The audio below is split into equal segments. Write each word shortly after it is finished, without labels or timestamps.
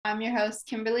I'm your host,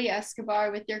 Kimberly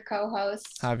Escobar, with your co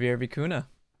host. Javier Vicuna.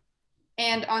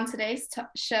 And on today's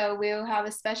show, we will have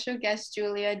a special guest,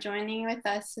 Julia, joining with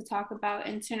us to talk about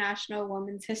International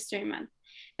Women's History Month.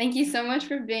 Thank you so much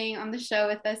for being on the show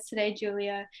with us today,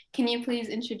 Julia. Can you please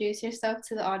introduce yourself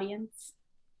to the audience?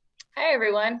 Hi,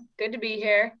 everyone. Good to be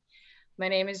here. My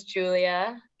name is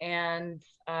Julia, and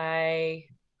I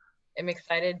am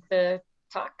excited to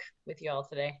talk with you all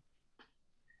today.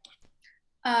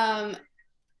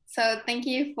 So thank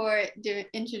you for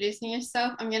introducing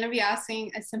yourself. I'm going to be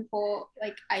asking a simple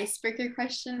icebreaker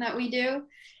question that we do.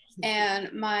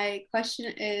 And my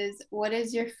question is, what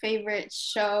is your favorite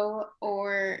show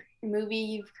or movie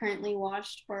you've currently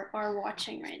watched or are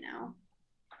watching right now?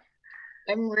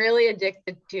 I'm really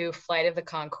addicted to Flight of the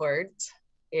Conchords.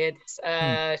 It's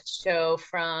a show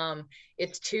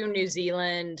it's two New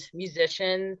Zealand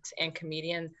musicians and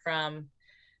comedians from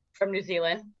New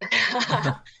Zealand.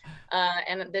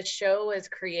 And the show was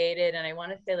created, and I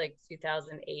want to say like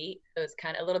 2008. So it's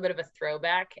kind of a little bit of a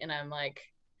throwback. And I'm like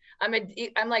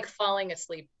falling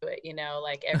asleep to it,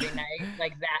 like every night,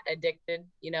 like that addicted,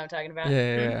 what I'm talking about?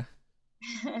 Yeah.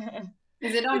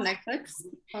 Is it on Netflix?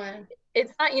 Or?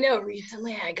 It's not,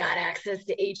 recently I got access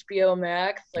to HBO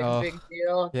Max, like big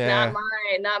deal. Yeah.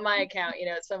 Not my account,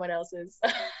 it's someone else's.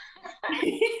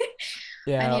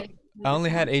 Yeah. I only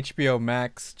had HBO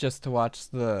Max just to watch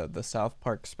the South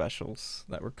Park specials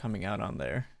that were coming out on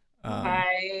there.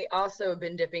 I also have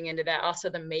been dipping into that. Also,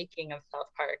 the making of South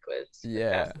Park was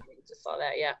fascinating. Just saw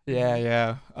that, yeah.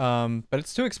 Yeah. But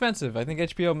it's too expensive. I think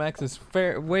HBO Max is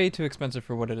way too expensive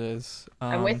for what it is.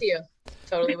 I'm with you.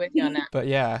 Totally with you on that. But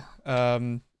yeah.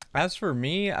 As for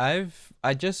me, I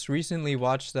just recently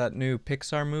watched that new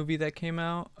Pixar movie that came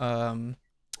out.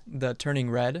 The Turning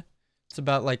Red. It's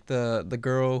about like the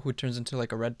girl who turns into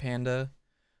like a red panda.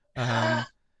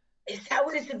 Is that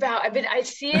what it's about? I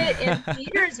see it in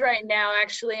theaters right now,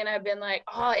 actually, and I've been like,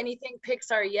 oh, anything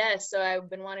Pixar, yes. So I've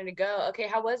been wanting to go. Okay,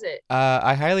 how was it?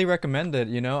 I highly recommend it.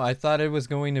 I thought it was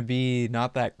going to be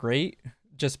not that great,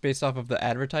 just based off of the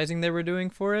advertising they were doing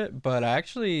for it, but I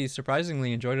actually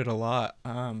surprisingly enjoyed it a lot.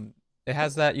 It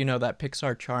has that that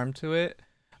Pixar charm to it.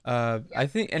 I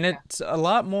think, and it's a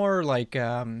lot more like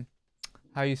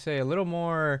how you say, a little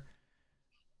more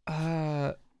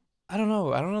I don't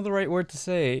know. I don't know the right word to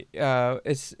say.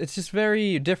 It's just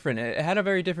very different. It had a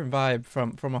very different vibe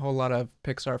from a whole lot of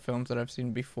Pixar films that I've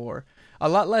seen before. A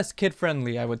lot less kid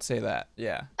friendly, I would say that.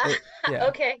 Yeah. Yeah.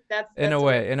 Okay, that's in a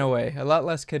way, a lot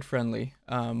less kid friendly.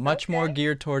 Much more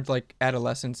geared towards like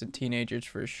adolescents and teenagers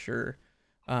for sure.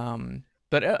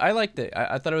 But I liked it.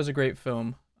 I thought it was a great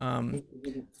film.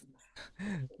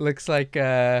 Looks like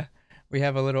we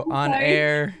have a little on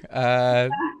air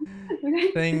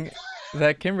thing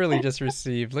that Kimberly just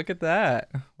received. Look at that.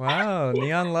 Wow,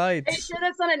 neon Are you lights. sure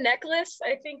that's on a necklace?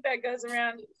 I think that goes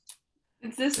around.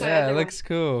 It's this way. Yeah, it looks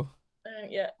cool.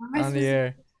 Yeah. On the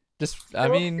air. Just, I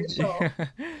mean,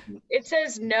 it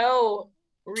says no,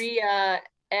 Ria.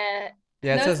 Yeah,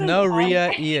 it says no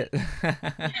Ria Iat.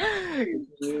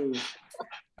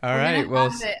 All right,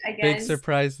 well, big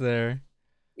surprise there.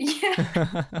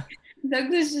 Yeah.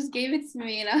 Douglas just gave it to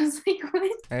me, and I was like,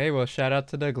 "What?" Hey, well, shout out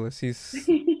to Douglas. He's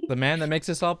the man that makes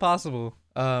this all possible.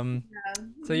 So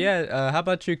yeah, how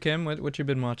about you, Kim? What you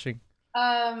been watching?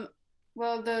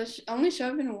 Well, the only show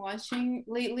I've been watching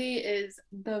lately is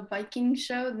the Viking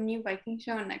show, the new Viking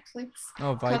show on Netflix.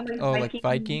 Oh, like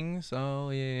Vikings. Oh,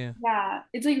 yeah. Yeah,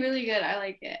 it's like really good. I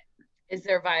like it. Is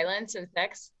there violence and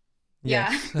sex?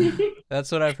 Yes. Yeah.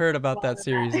 That's what I've heard about that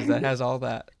series. Is that has all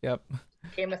that. Yep.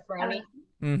 Game of Thrones.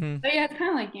 Mm-hmm. But yeah, it's kind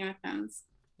of like Game of Thrones.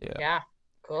 Yeah.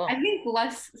 Cool. I think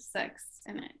less sex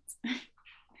in it.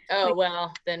 Oh,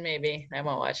 well, then maybe I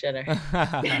won't watch it.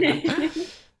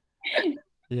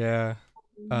 Yeah.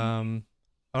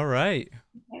 All right.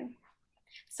 Okay.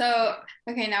 So,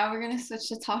 okay, now we're gonna switch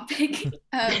the topic.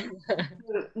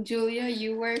 Julia,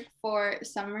 you work for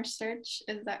Summer Search,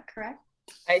 is that correct?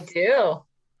 I do.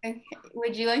 Okay.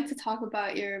 Would you like to talk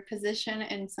about your position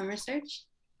in Summer Search?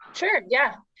 Sure,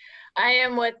 yeah. I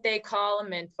am what they call a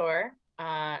mentor.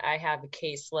 I have a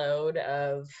caseload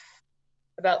of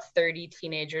about 30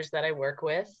 teenagers that I work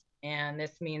with, and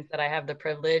this means that I have the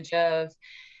privilege of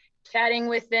chatting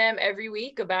with them every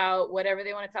week about whatever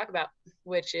they want to talk about,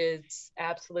 which is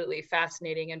absolutely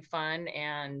fascinating and fun,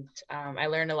 and I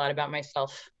learned a lot about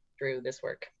myself through this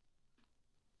work.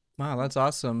 Wow, that's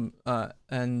awesome.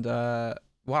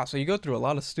 Wow, so you go through a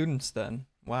lot of students then.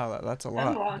 Wow, that's a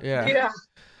lot. Yeah.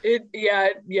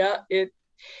 It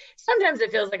sometimes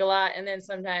it feels like a lot, and then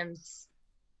sometimes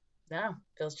no,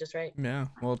 feels just right. Yeah.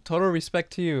 Well, total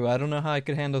respect to you. I don't know how I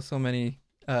could handle so many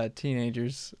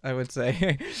teenagers, I would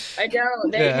say. I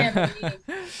don't. They handle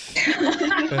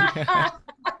Yeah.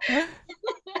 me.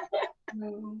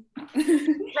 Um,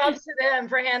 Props to them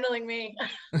for handling me.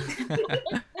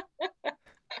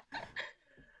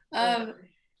 um,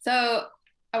 so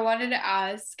I wanted to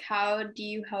ask, how do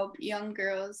you help young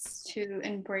girls to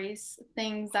embrace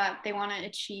things that they want to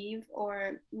achieve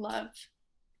or love?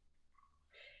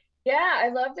 Yeah, I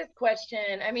love this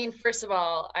question. I mean, first of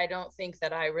all, I don't think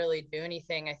that I really do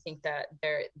anything. I think that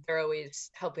they're always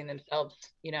helping themselves.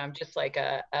 I'm just like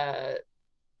a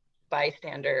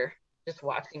bystander, just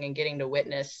watching and getting to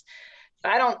witness.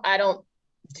 I don't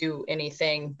do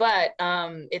anything, but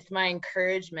it's my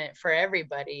encouragement for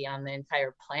everybody on the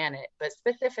entire planet, but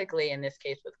specifically in this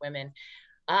case with women,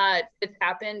 to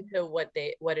tap into what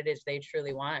it is they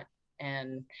truly want,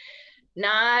 and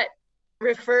not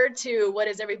refer to what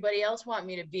does everybody else want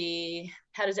me to be,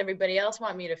 how does everybody else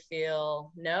want me to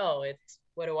feel. No, it's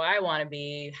what do I want to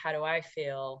be, how do I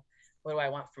feel, what do I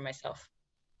want for myself.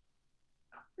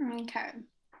 Okay,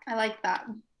 I like that.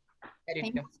 I do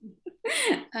Thanks.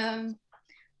 too.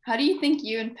 How do you think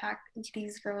you impact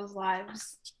these girls'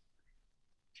 lives?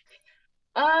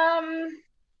 um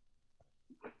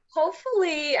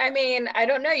Hopefully, I mean, I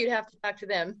don't know, you'd have to talk to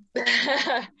them.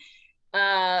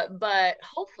 But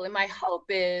hopefully my hope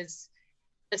is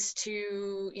just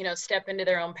to, step into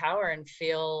their own power and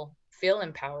feel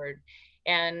empowered.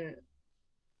 And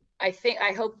I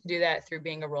hope to do that through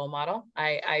being a role model.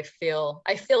 I feel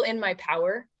in my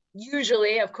power.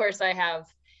 Usually, of course, I have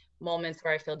moments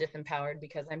where I feel disempowered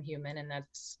because I'm human, and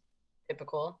that's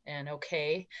typical and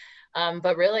okay.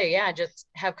 But really, yeah, just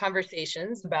have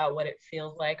conversations about what it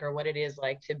feels like or what it is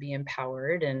like to be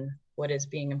empowered, and what does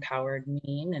being empowered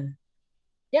mean. And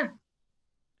yeah.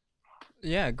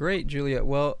 Yeah, great, Juliet.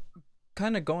 Well,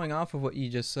 kind of going off of what you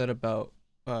just said about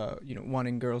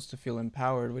wanting girls to feel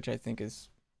empowered, which I think is,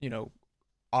 you know,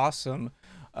 awesome.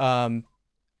 Um,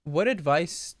 what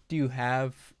advice do you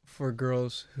have for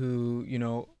girls who,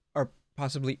 are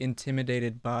possibly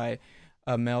intimidated by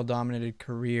a male dominated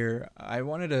career? I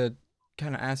wanted to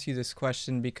kind of ask you this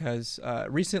question because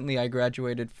recently I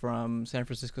graduated from San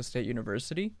Francisco State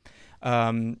University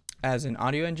as an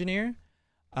audio engineer.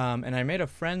 And I made a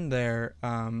friend there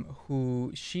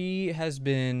who she has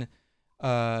been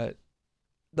uh,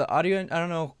 the audio. I don't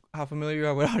know how familiar you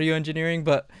are with audio engineering,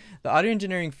 but the audio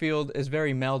engineering field is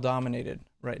very male dominated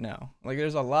right now. Like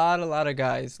there's a lot of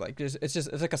guys. Like it's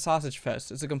like a sausage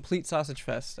fest. It's a complete sausage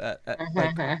fest at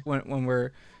like when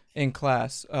we're in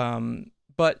class.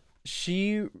 But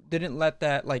she didn't let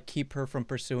that like keep her from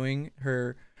pursuing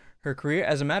her career.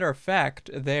 As a matter of fact,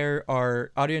 there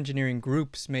are audio engineering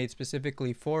groups made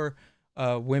specifically for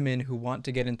women who want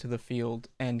to get into the field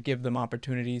and give them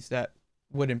opportunities that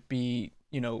wouldn't be,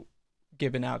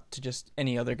 given out to just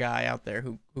any other guy out there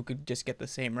who could just get the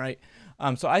same, right?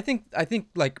 So I think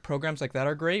like programs like that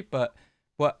are great, but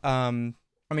I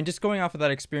mean, just going off of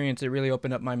that experience, it really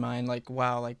opened up my mind. Like,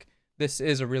 wow, like this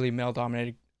is a really male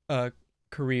dominated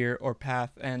career or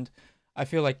path, and I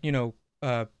feel like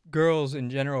girls in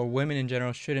general, women in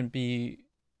general, shouldn't be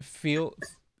feel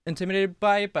intimidated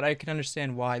by it, but I can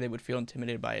understand why they would feel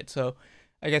intimidated by it. So,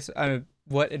 I guess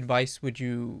what advice would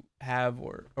you have,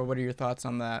 or what are your thoughts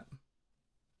on that?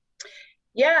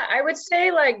 Yeah, I would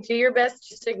say like do your best,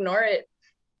 just ignore it.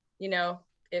 You know,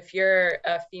 if you're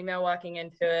a female walking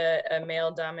into a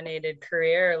male dominated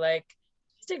career, like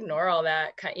just ignore all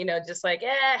that kind, just like,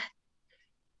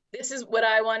 this is what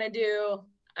I want to do.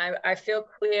 I feel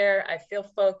clear. I feel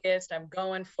focused. I'm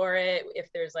going for it.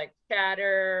 If there's like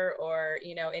chatter or,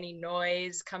 any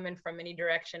noise coming from any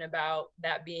direction about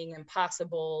that being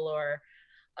impossible, or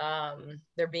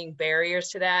there being barriers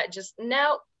to that, just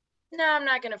no, I'm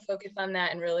not going to focus on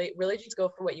that, and really, really just go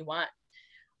for what you want.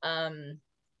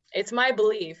 It's my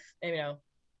belief,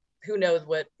 who knows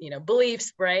what,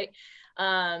 beliefs, right?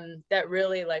 That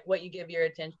really like what you give your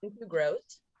attention to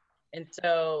grows. And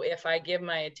so if I give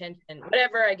my attention,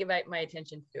 whatever I give my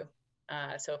attention to,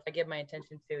 so if I give my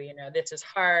attention to, this is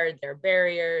hard, there are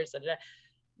barriers,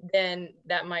 then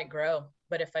that might grow.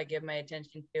 But if I give my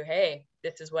attention to, hey,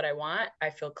 this is what I want, I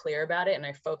feel clear about it, and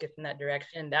I focus in that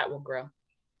direction, that will grow.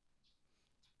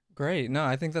 Great. No,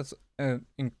 I think that's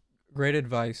great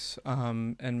advice.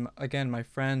 And again, my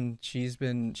friend, she's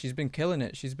been killing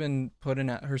it. She's been putting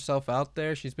herself out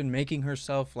there. She's been making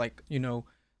herself like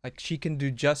like she can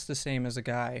do just the same as a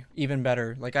guy, even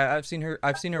better. Like I've seen her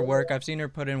work. I've seen her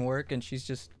put in work, and she's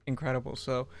just incredible.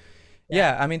 So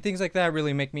Yeah. yeah, I mean things like that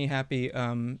really make me happy.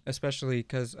 Especially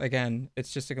because again,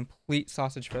 it's just a complete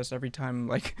sausage fest every time.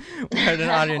 Like we're at an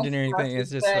audio engineering thing. It's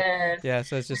just like, yeah.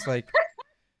 So it's just like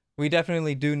we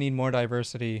definitely do need more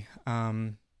diversity,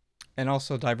 and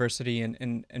also diversity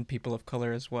in people of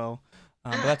color as well.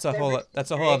 But Diversity is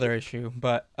that's a whole great. other issue.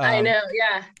 But I know,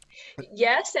 yeah.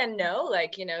 Yes and no,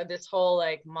 like, this whole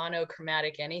like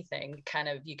monochromatic anything kind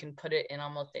of, you can put it in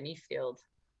almost any field.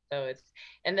 So it's,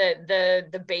 and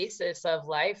the basis of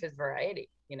life is variety,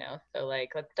 so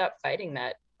like, let's stop fighting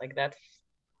that. Like that's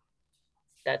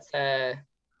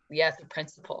yeah, the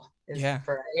principle is yeah.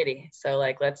 variety. So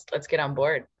like, let's get on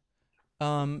board.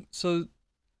 So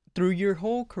through your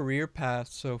whole career path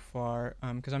so far,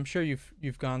 because I'm sure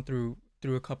you've gone through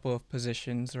a couple of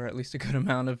positions, or at least a good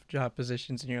amount of job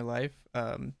positions in your life,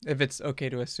 if it's okay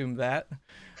to assume that. Uh,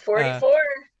 44.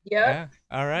 Yep. yeah.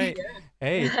 All right.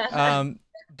 Hey. Yeah.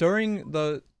 During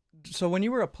the so when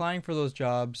you were applying for those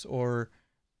jobs, or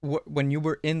when you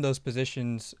were in those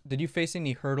positions, did you face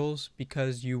any hurdles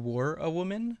because you were a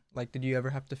woman? Like, did you ever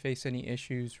have to face any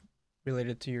issues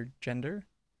related to your gender?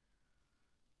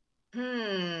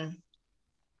 Hmm.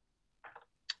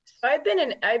 So I've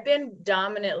been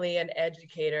dominantly an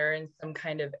educator in some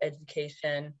kind of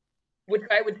education, which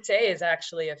I would say is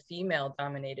actually a female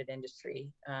dominated industry,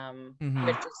 Mm-hmm.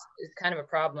 which is kind of a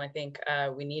problem. I think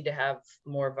we need to have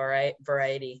more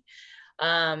variety.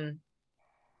 Um,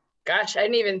 Gosh, I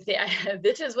didn't even think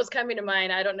this is what's coming to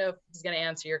mind. I don't know if this is going to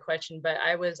answer your question, but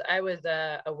I was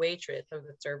a waitress. I was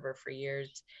a server for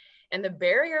years, and the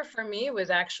barrier for me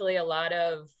was actually a lot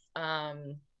of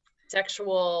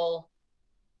sexual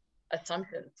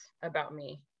assumptions about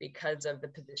me because of the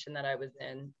position that I was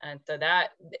in. And so that,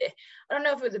 I don't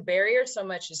know if it was a barrier so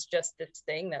much as just this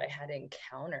thing that I had to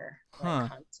encounter like Huh.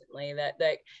 constantly,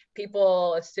 that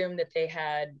people assumed that they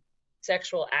had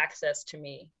sexual access to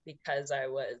me because I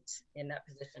was in that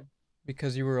position.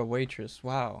 Because you were a waitress.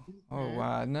 Wow. Oh, Mhm.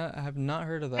 wow. I have not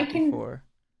heard of I that can before.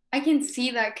 I can see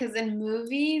that because in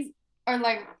movies, or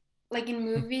like in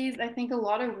movies, I think a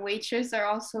lot of waitress are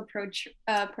also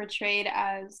portrayed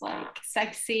as like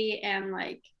sexy, and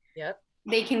like Yep.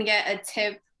 they can get a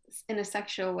tip in a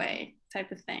sexual way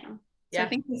type of thing. So I Yeah.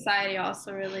 think society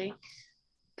also really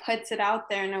puts it out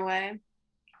there in a way.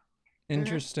 Hmm.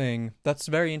 Interesting. That's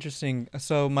very interesting.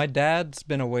 So my dad's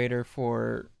been a waiter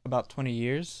for about 20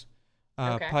 years,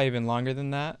 Okay. probably even longer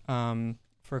than that,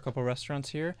 for a couple restaurants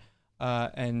here.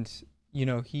 And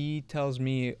he tells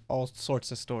me all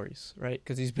sorts of stories, right?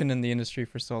 Because he's been in the industry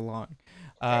for so long.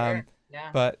 Sure. Um, Yeah.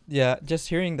 but yeah, just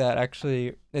hearing that,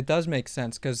 actually, it does make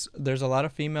sense, because there's a lot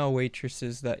of female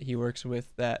waitresses that he works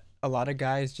with that a lot of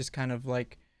guys just kind of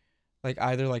like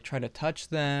either like try to touch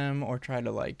them, or try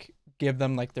to like give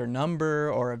them like their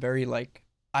number, or a very like,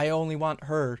 I only want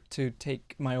her to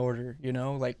take my order,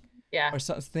 like, Yeah. or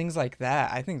things like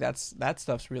that. I think that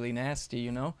stuff's really nasty.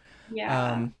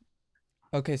 Yeah. um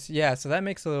okay, so yeah, so that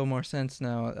makes a little more sense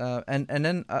now. And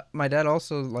then my dad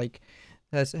also like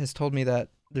has told me that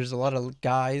there's a lot of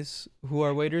guys who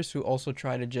are waiters who also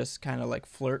try to just kind of like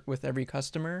flirt with every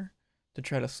customer to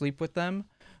try to sleep with them.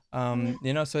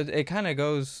 So it kind of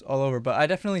goes all over, but I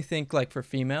definitely think like for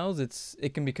females,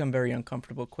 it can become very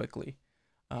uncomfortable quickly.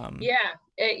 um Yeah,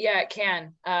 it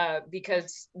can,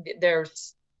 because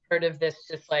there's sort of this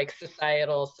just like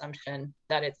societal assumption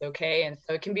that it's okay, and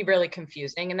so it can be really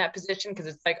confusing in that position, because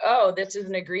it's like, oh, this is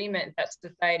an agreement that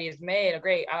society has made. Oh,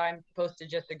 great, I'm supposed to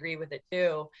just agree with it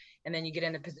too. And then you get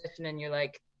in the position and you're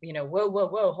like, whoa, whoa,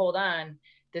 whoa, hold on,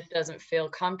 this doesn't feel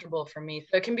comfortable for me.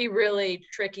 So it can be really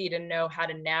tricky to know how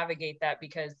to navigate that,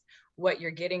 because what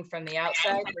you're getting from the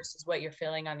outside versus what you're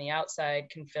feeling on the outside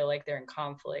can feel like they're in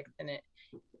conflict, and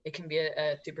it can be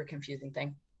a super confusing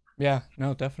thing. yeah,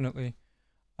 no, definitely.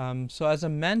 So as a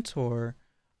mentor,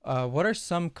 what are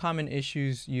some common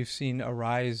issues you've seen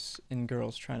arise in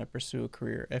girls trying to pursue a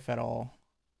career, if at all?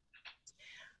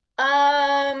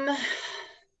 Um,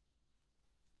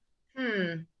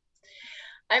 hmm.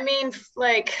 I mean,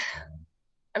 like,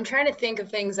 I'm trying to think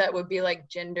of things that would be like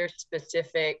gender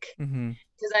specific, Mm-hmm.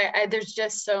 because I there's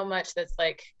just so much that's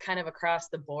like kind of across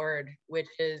the board, which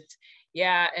is,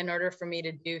 yeah, in order for me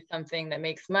to do something that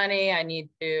makes money, I need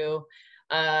to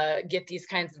get these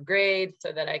kinds of grades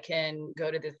so that I can go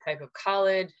to this type of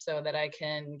college, so that I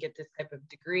can get this type of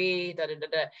degree, da da da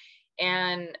da.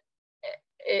 And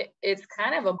it's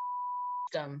kind of a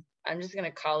system. I'm just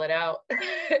gonna call it out.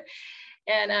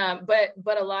 And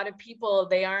but a lot of people,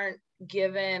 they aren't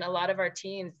given, a lot of our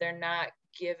teens, they're not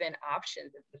given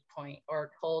options at this point,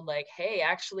 or told like, hey,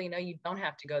 actually no, you don't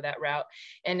have to go that route.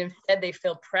 And instead they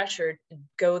feel pressured to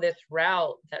go this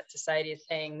route that society is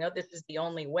saying, no, this is the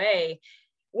only way,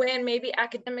 when maybe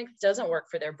academics doesn't work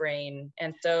for their brain.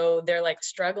 And so they're like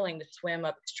struggling to swim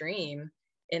upstream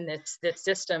in this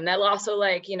system that also,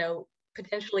 like,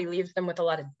 potentially leaves them with a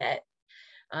lot of debt.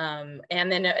 And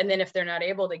then if they're not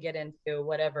able to get into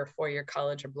whatever four-year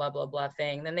college or blah blah blah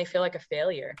thing, then they feel like a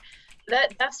failure.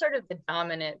 That's sort of the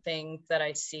dominant thing that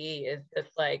I see, is this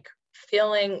like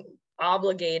feeling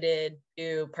obligated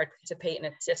to participate in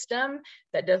a system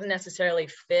that doesn't necessarily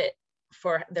fit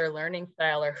for their learning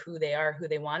style or who they are, who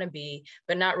they want to be,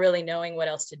 but not really knowing what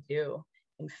else to do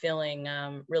and feeling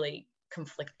really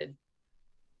conflicted.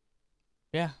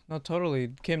 Yeah, no,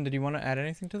 totally. Kim, did you want to add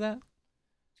anything to that?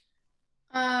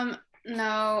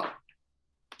 No,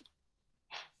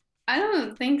 I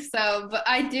don't think so, but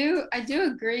I do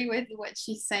agree with what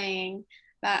she's saying,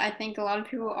 that I think a lot of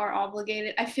people are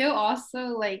obligated. I feel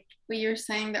also like what you're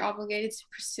saying, they're obligated to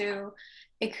pursue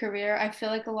a career. I feel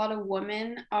like a lot of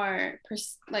women are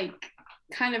like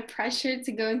kind of pressured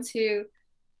to go into,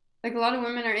 like a lot of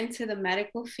women are into the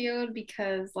medical field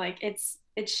because like it's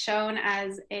shown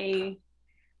as a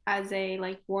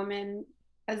like woman,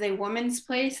 as a woman's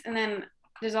place, and then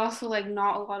there's also like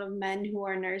not a lot of men who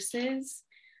are nurses,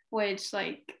 which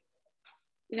like,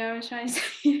 you know what I'm trying to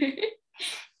say.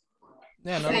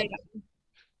 Yeah, So, no.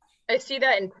 I see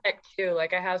that in tech too.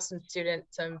 Like I have some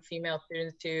female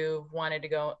students who wanted to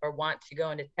go or want to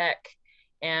go into tech,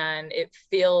 and it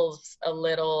feels a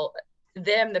little, to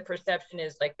them, the perception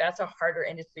is like, that's a harder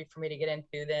industry for me to get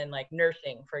into than like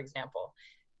nursing, for example.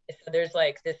 So there's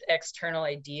like this external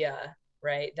idea,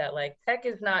 right? That like tech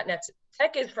is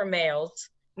for males,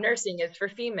 nursing is for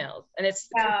females, and it's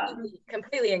yeah.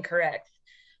 completely incorrect.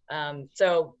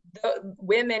 So the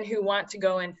women who want to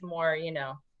go into more,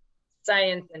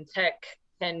 science and tech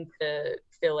tend to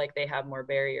feel like they have more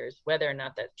barriers, whether or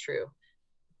not that's true.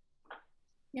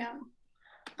 Yeah.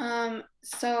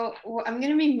 So I'm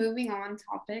going to be moving on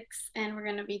topics, and we're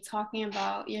going to be talking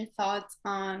about your thoughts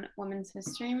on Women's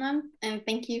History Month. And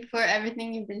thank you for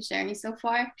everything you've been sharing so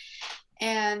far.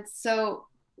 And so,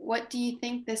 what do you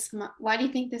think this month? Why do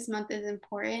you think this month is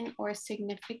important or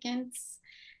significance?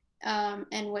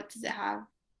 And what does it have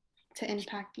to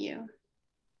impact you?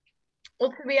 Well,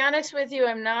 to be honest with you,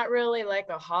 I'm not really like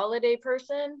a holiday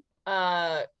person.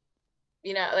 Like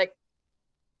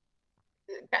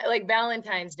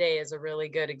Valentine's Day is a really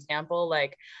good example.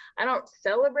 Like I don't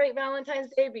celebrate Valentine's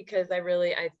Day because I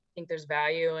think there's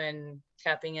value in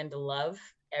tapping into love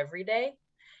every day.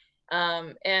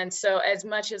 And so as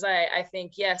much as I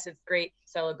think, yes, it's great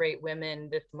to celebrate women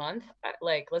this month,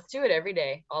 like let's do it every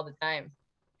day, all the time.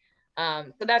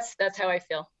 So that's how I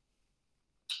feel.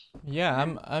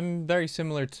 Yeah, I'm very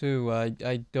similar too.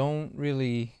 I don't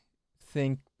really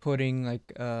think putting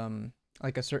like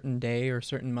a certain day or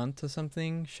certain month to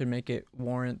something should make it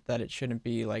warrant that it shouldn't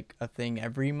be like a thing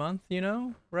every month,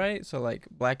 right? So like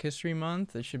Black History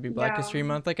Month, it should be Black Yeah. History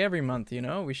Month like every month,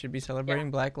 We should be Yeah,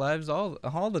 celebrating Black lives all the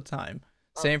time. all the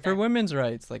Same for time. women's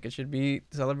rights, like it should be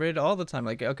celebrated all the time.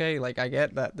 Like okay, like I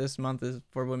get that this month is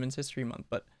for Women's History Month,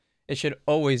 but it should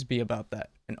always be about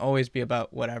that and always be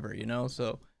about whatever.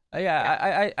 So Yeah.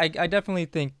 yeah, I definitely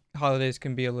think holidays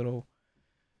can be a little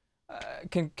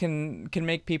can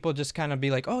make people just kind of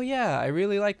be like, oh yeah, I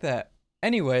really like that.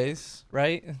 Anyways,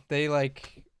 right? They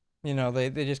like,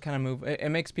 they just kind of move. It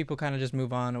makes people kind of just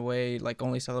move on away, like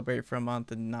only celebrate it for a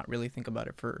month and not really think about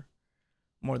it for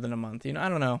more than a month. I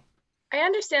don't know. I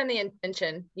understand the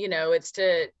intention, it's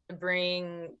to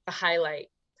bring a highlight,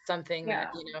 something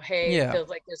that, Yeah. hey, it Yeah, feels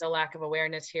like there's a lack of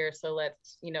awareness here. So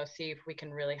let's, see if we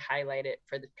can really highlight it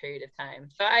for this period of time.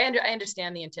 So I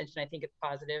understand the intention. I think it's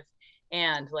positive.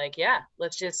 And like, yeah,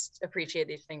 let's just appreciate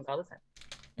these things all the time.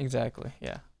 exactly.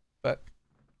 Yeah, but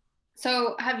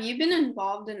So, have you been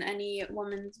involved in any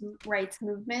women's rights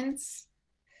movements?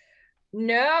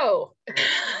 No.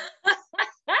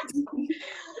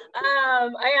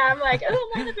 I'm like,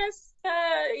 oh, am I the best,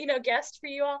 guest for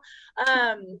you all?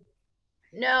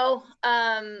 No,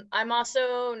 I'm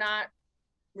also not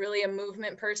really a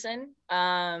movement person.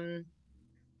 I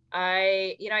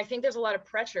think there's a lot of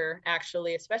pressure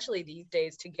actually, especially these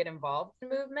days, to get involved in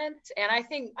movements. And I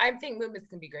think movements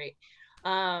can be great.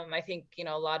 I think,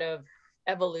 a lot of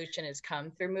evolution has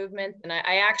come through movements. And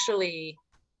I actually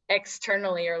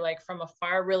externally or like from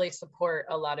afar really support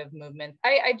a lot of movements.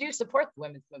 I do support the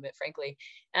women's movement, frankly,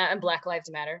 and Black Lives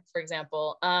Matter, for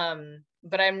example.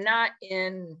 But I'm not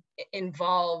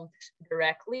involved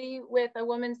directly with a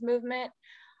women's movement.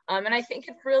 And I think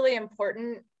it's really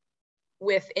important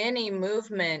with any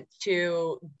movement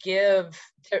to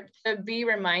be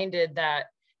reminded that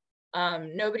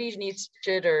nobody needs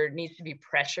to be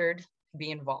pressured to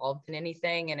be involved in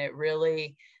anything. And it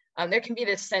really, there can be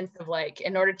this sense of like,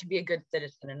 in order to be a good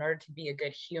citizen, in order to be a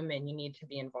good human, you need to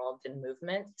be involved in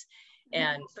movements.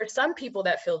 And for some people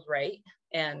that feels right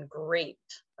and great.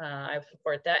 I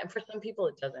support that. And for some people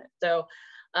it doesn't. So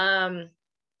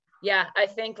Yeah, I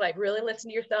think like really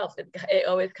listen to yourself. It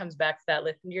always comes back to that.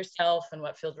 Listen to yourself and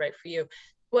what feels right for you.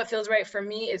 What feels right for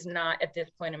me is not at this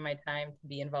point in my time to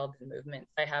be involved in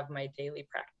movements. I have my daily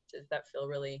practices that feel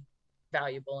really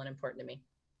valuable and important to me.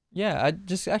 Yeah, I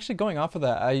just actually going off of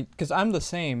that, because I'm the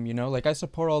same, you know, like I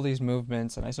support all these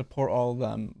movements and I support all of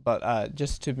them, but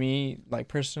just to me, like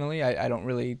personally, I don't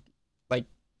really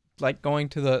like going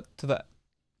to the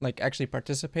like actually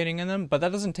participating in them, but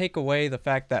that doesn't take away the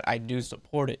fact that I do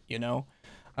support it, you know.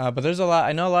 But there's a lot.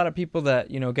 I know a lot of people that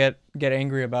get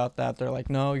angry about that. They're like,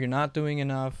 no, you're not doing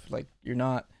enough. Like you're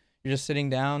not. You're just sitting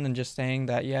down and just saying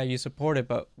that yeah you support it,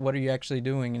 but what are you actually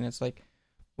doing? And it's like,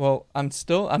 well, I'm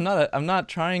not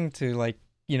trying to like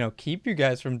keep you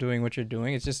guys from doing what you're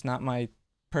doing. It's just not my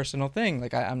personal thing.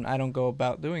 Like I don't go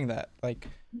about doing that. Like,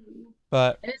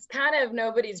 but And it's kind of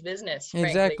nobody's business, frankly.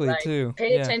 exactly Like, too.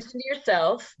 pay Yeah. attention to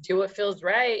yourself, do what feels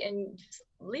right, and just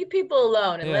leave people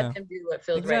alone and let Yeah. them do what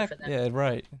feels right for Exactly. them. Yeah.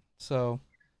 Right. So,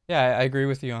 yeah, I agree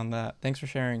with you on that. Thanks for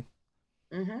sharing.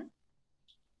 Mm-hmm.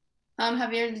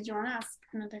 Javier, did you want to ask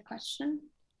another question?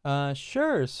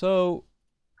 Sure. So,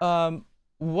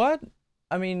 what?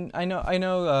 I mean, I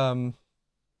know.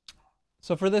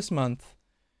 So for this month,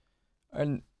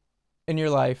 and in your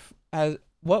life, as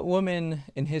what woman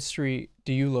in history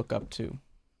do you look up to?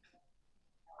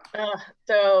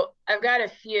 So I've got a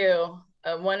few.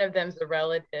 One of them's a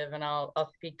relative, and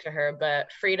I'll speak to her.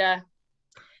 But Frida,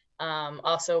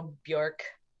 also Bjork.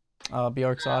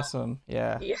 Bjork's awesome.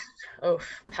 Yeah. Yeah, oh,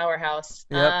 powerhouse.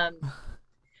 Yep.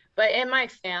 But in my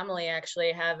family,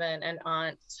 actually, I have an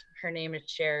aunt. Her name is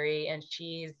Sherry, and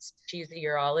she's a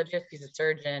urologist. She's a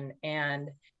surgeon,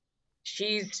 and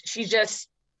she just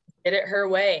did it her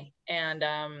way. And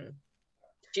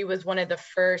she was one of the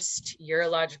first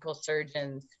urological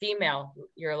surgeons, female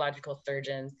urological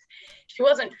surgeons. She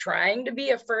wasn't trying to be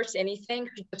a first anything.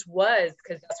 She just was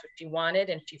because that's what she wanted,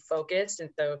 and she focused. And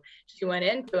so she went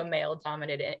into a male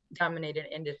dominated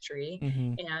industry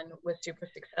Mm-hmm. and was super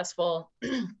successful.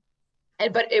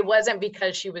 But it wasn't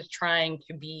because she was trying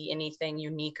to be anything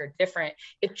unique or different.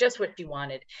 It's just what she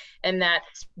wanted, and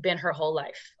that's been her whole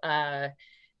life.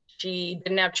 She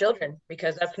didn't have children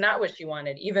because that's not what she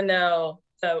wanted, even though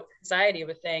so society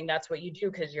was saying that's what you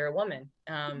do because you're a woman.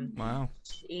 Wow.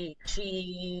 She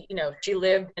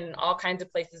lived in all kinds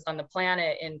of places on the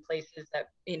planet, in places that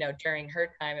during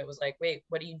her time it was like, wait,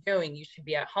 what are you doing? You should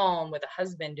be at home with a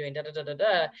husband doing da da da da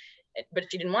da.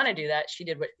 But she didn't want to do that. She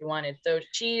did what she wanted. So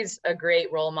she's a great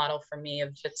role model for me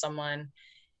of just someone.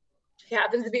 She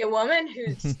happens to be a woman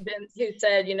who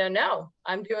said, no,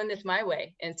 I'm doing this my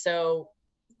way. And so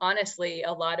honestly,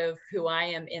 a lot of who I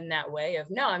am in that way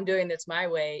of, no, I'm doing this my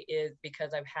way is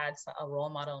because I've had a role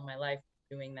model in my life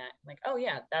doing that. I'm like, oh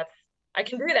yeah, I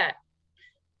can do that.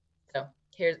 So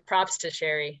here's props to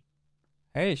Sherry.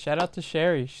 Hey, shout out to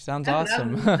Sherry. She sounds That's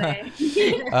awesome.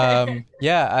 lovely.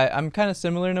 Yeah, I'm kind of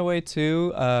similar in a way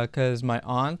too, because my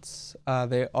aunts,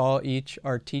 they all each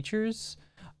are teachers,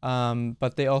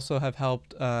 but they also have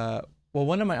helped. Well,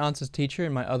 one of my aunts is a teacher,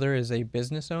 and my other is a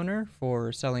business owner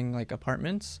for selling like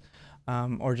apartments,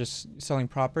 or just selling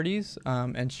properties.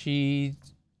 And she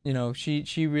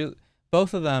really,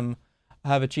 both of them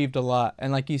have achieved a lot.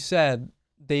 And like you said,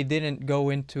 they didn't go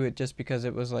into it just because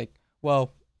it was like,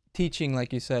 well, teaching,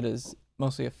 like you said, is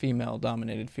mostly a female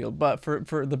dominated field. But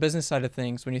for the business side of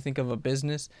things, when you think of a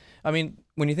business, I mean,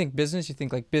 when you think business, you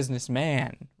think like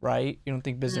businessman, right? You don't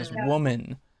think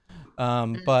businesswoman.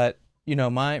 But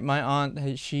my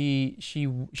aunt, she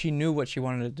knew what she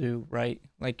wanted to do, right?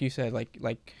 Like you said,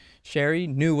 like Sherry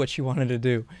knew what she wanted to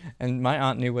do, and my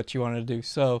aunt knew what she wanted to do.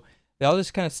 So they all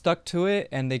just kind of stuck to it,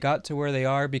 and they got to where they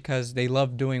are because they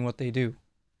love doing what they do,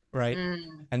 right?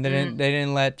 And they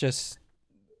didn't let just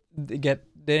they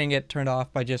didn't get turned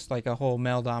off by just like a whole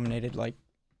male dominated like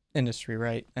industry,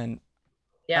 right? And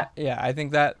Yeah. yeah, I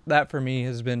think that for me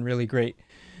has been really great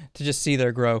to just see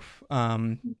their growth,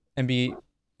 and be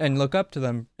and look up to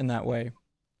them in that way.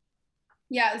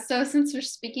 Yeah, so since we're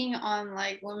speaking on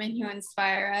like women who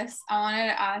inspire us, I wanted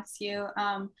to ask you,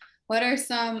 what are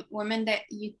some women that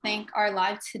you think are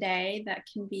alive today that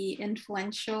can be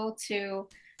influential to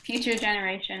future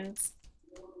generations?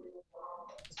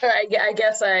 So I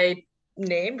guess I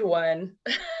named one.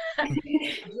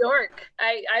 York.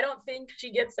 I don't think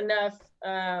she gets enough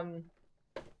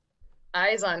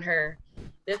eyes on her.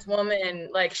 This woman,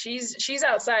 like she's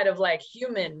outside of like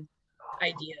human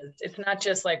ideas. It's not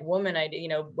just like woman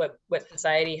idea, what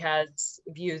society has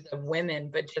views of women,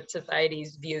 but just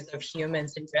society's views of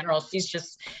humans in general.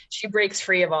 She breaks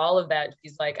free of all of that.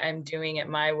 She's like, I'm doing it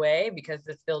my way because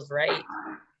this feels right.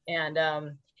 And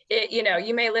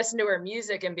you may listen to her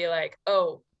music and be like,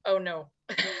 oh no,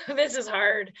 this is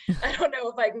hard. I don't know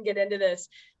if I can get into this.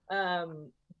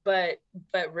 But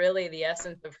really the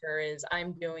essence of her is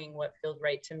I'm doing what feels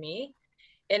right to me.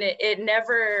 And it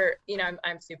never,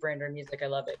 I'm super into her music. I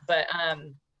love it. But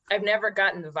I've never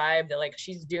gotten the vibe that like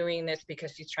she's doing this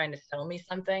because she's trying to sell me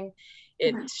something.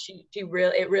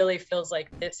 It really feels like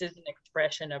this is an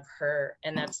expression of her,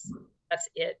 and that's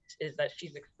it, is that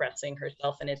she's expressing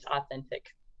herself and it's authentic.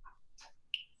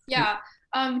 Yeah.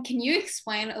 Can you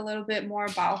explain a little bit more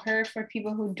about her for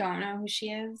people who don't know who she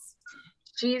is?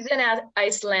 She's an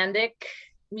Icelandic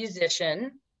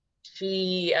musician.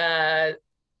 She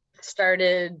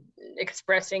started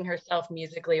expressing herself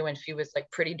musically when she was like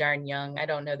pretty darn young. I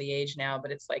don't know the age now,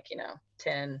 but it's like,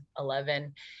 10,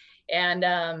 11. And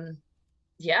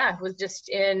was just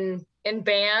in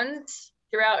bands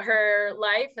throughout her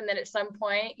life. And then at some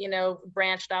point,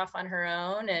 branched off on her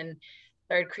own and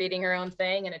started creating her own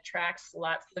thing, and attracts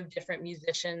lots of different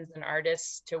musicians and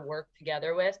artists to work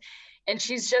together with. And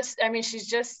she's just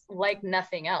like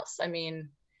nothing else. I mean,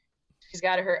 she's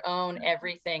got her own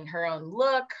everything, her own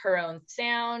look, her own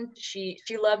sound. She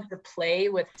loves to play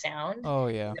with sound. Oh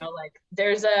yeah. Like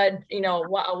there's a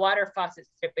water faucet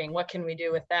stripping. What can we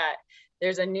do with that?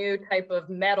 There's a new type of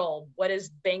metal. What does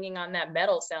banging on that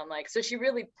metal sound like? So she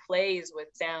really plays with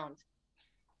sound.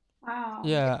 Wow.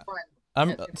 Yeah.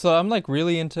 I'm like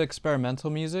really into experimental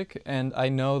music, and I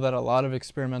know that a lot of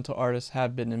experimental artists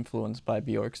have been influenced by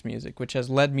Bjork's music, which has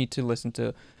led me to listen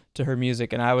to her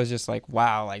music, and I was just like,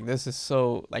 wow, like this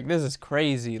is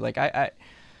crazy. Like I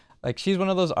like she's one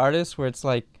of those artists where it's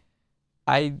like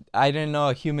I didn't know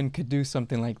a human could do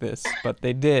something like this, but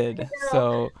they did.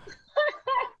 So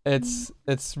it's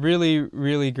really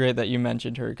really great that you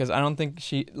mentioned her, because I don't think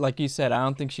she, like you said, I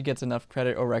don't think she gets enough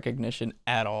credit or recognition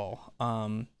at all.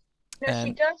 No,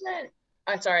 she doesn't.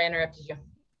 I'm sorry, I interrupted you.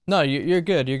 No, you're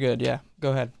good. You're good. Yeah,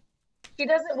 go ahead. She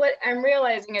doesn't. What I'm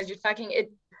realizing as you're talking,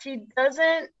 she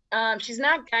doesn't. She's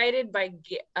not guided by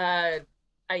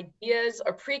ideas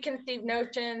or preconceived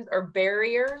notions or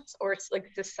barriers or like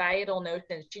societal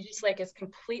notions. She just like is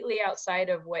completely outside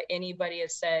of what anybody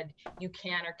has said. You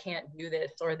can or can't do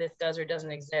this, or this does or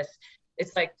doesn't exist.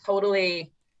 It's like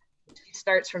totally. She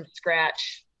starts from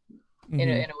scratch in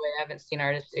a way I haven't seen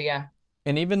artists do. Yeah.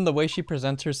 And even the way she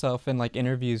presents herself in like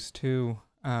interviews too,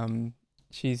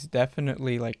 she's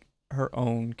definitely like her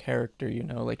own character,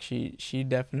 like she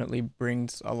definitely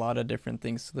brings a lot of different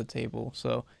things to the table.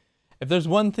 So if there's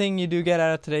one thing you do get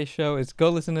out of today's show, is go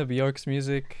listen to Bjork's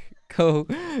music,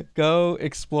 go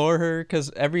explore her, because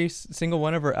every single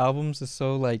one of her albums is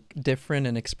so like different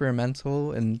and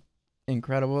experimental and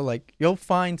incredible. Like you'll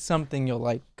find something you'll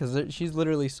like, because she's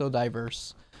literally so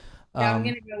diverse. Yeah, I'm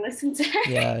gonna go listen to her.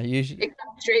 Yeah, it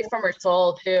comes straight from her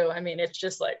soul too. I mean, it's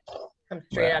just like comes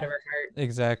straight out of her heart.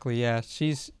 Exactly. Yeah,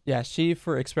 she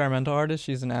for experimental artists,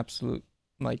 she's an absolute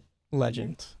like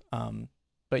legend.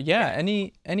 But yeah,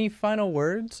 any final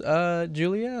words,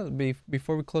 Julia,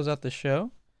 before we close out the show?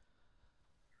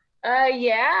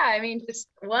 I mean, just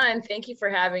one, thank you for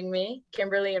having me.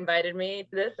 Kimberly invited me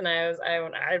to this, and I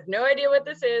have no idea what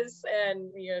this is,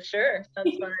 and sure,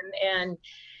 sounds fun.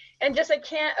 And just I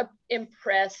can't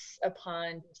impress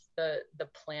upon just the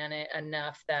planet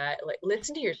enough that like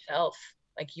listen to yourself.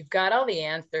 Like you've got all the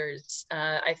answers.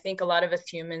 I think a lot of us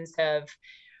humans have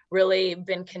really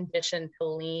been conditioned to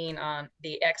lean on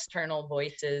the external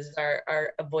voices,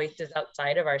 our voices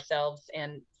outside of ourselves,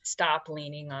 and stop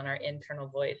leaning on our internal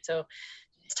voice. So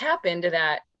just tap into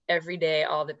that every day,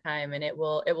 all the time, and it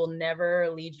will never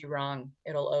lead you wrong.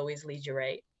 It'll always lead you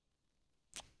right.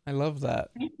 I love that.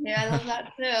 Yeah, I love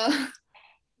that too.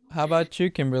 How about you,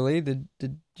 Kimberly? Did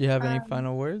you have any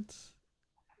final words?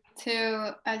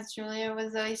 As Julia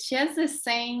was always, she has this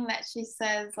saying that she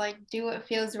says, like, do what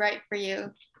feels right for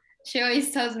you. She always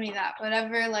tells me that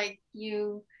whatever like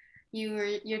you're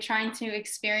trying to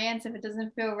experience, if it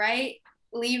doesn't feel right,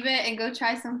 leave it and go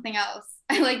try something else.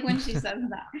 I like when she says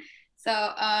that.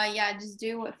 So just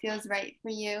do what feels right for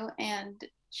you and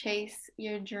chase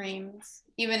your dreams,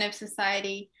 even if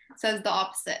society says the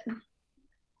opposite.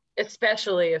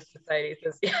 Especially if society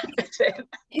says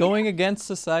Going against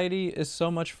society is so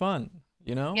much fun,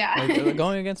 Yeah. Like,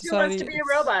 going against society. Who wants to be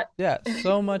a robot? Yeah,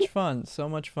 so much fun, so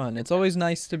much fun. It's always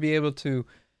nice to be able to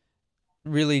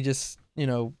really just,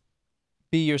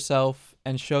 be yourself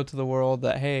and show to the world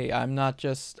that, hey, I'm not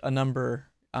just a number.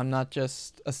 I'm not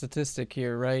just a statistic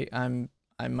here, right? I'm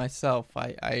myself.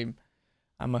 I'm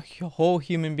a whole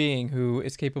human being who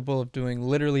is capable of doing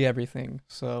literally everything.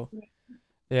 So,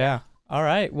 yeah. All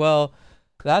right. Well,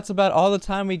 that's about all the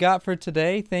time we got for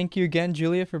today. Thank you again,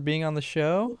 Julia, for being on the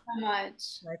show. So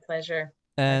much. My pleasure.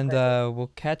 And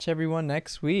we'll catch everyone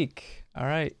next week. All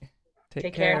right.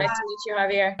 Take care. Nice to meet you,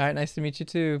 Javier. All right. Nice to meet you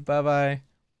too. Bye-bye.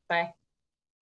 Bye.